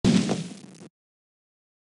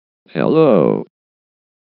Hello.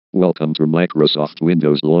 Welcome to Microsoft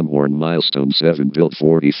Windows Longhorn Milestone 7 build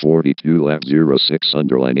 4042 lab 06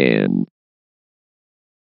 underline N.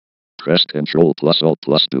 Press Ctrl plus Alt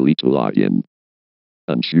plus Delete to log in.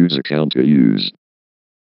 And choose account to use.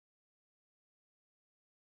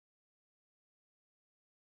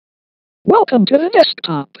 Welcome to the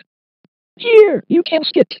desktop. Here, you can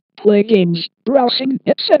skit, play games, browsing,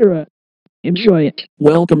 etc. Enjoy it.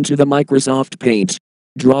 Welcome to the Microsoft Paint.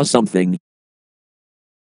 Draw something.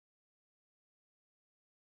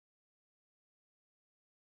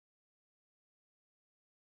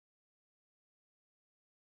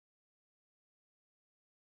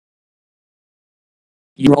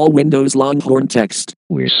 You're all Windows Longhorn text.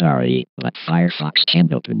 We're sorry, but Firefox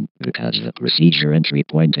can't open because the procedure entry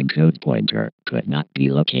point and code pointer could not be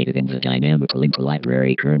located in the dynamic link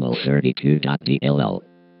library kernel 32.dll.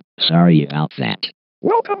 Sorry about that.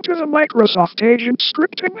 Welcome to the Microsoft Agent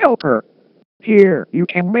Scripting Helper. Here, you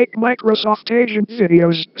can make Microsoft Agent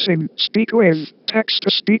videos, sing, speak with,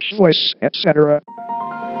 text-to-speech voice, etc.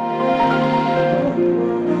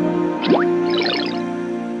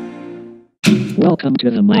 Welcome to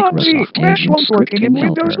the Microsoft That Agent won't working in Scripting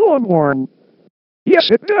Windows Helper. Longhorn. Yes,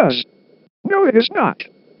 it does. No, it is not.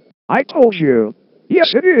 I told you.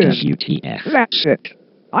 Yes, it is. WTF. That's it.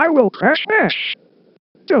 I will crash Mash.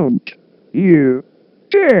 Don't you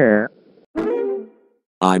dare.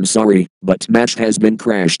 I'm sorry, but Match has been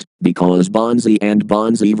crashed because Bonzi and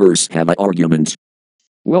Bonziverse have an argument.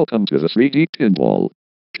 Welcome to the 3D pinball.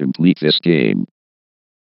 Complete this game.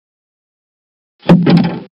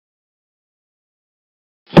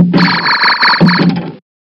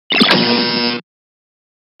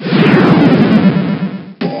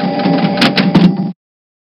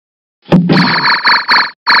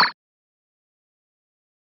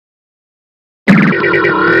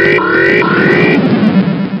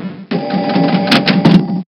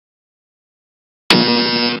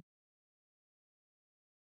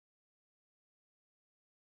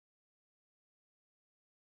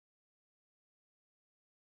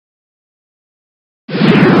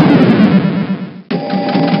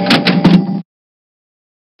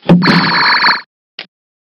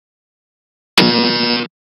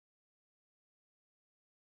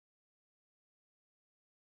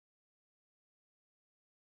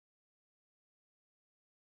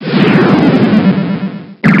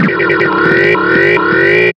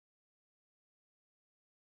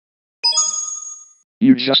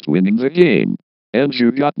 You just winning the game. And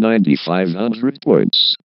you got 9,500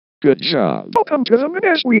 points. Good job. Welcome to the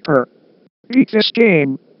Minesweeper. Beat this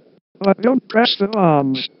game. But don't press the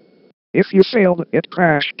bombs. If you failed, it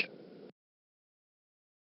crashed.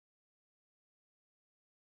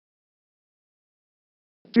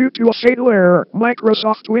 Due to a fatal error,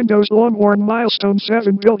 Microsoft Windows Longhorn Milestone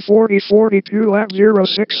 7 build 4042 lab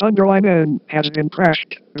 06 underline N has been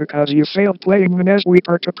crashed because you failed playing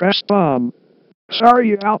Minesweeper to press bomb.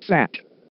 Sorry about that.